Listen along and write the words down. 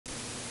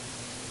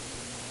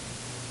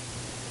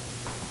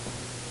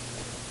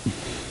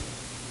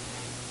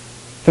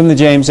From the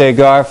James A.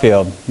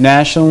 Garfield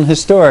National and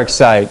Historic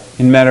Site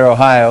in Mentor,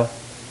 Ohio,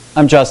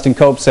 I'm Justin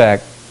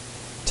Kopsak.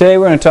 Today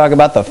we're going to talk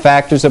about the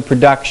factors of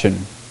production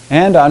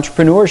and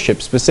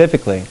entrepreneurship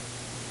specifically.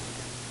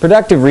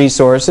 Productive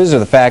resources, or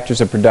the factors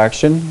of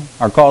production,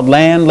 are called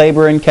land,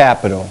 labor, and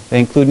capital.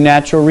 They include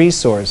natural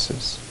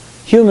resources,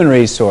 human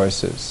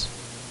resources,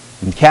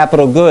 and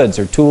capital goods,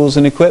 or tools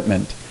and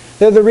equipment.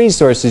 They're the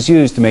resources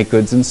used to make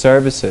goods and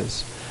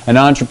services. An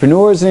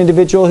entrepreneur is an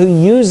individual who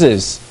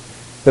uses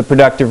the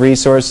productive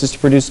resources to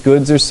produce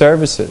goods or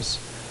services.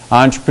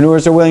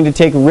 Entrepreneurs are willing to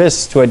take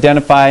risks to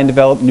identify and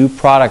develop new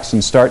products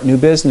and start new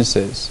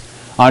businesses.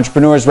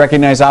 Entrepreneurs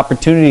recognize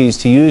opportunities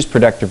to use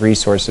productive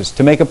resources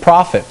to make a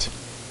profit.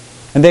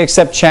 And they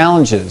accept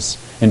challenges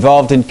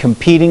involved in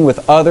competing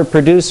with other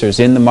producers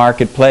in the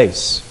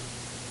marketplace.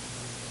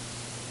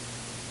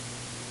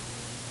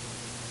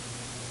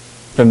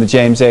 From the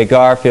James A.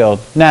 Garfield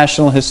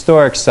National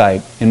Historic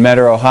Site in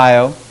Mentor,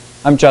 Ohio,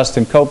 I'm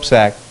Justin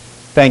Kopsak.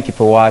 Thank you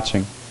for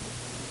watching.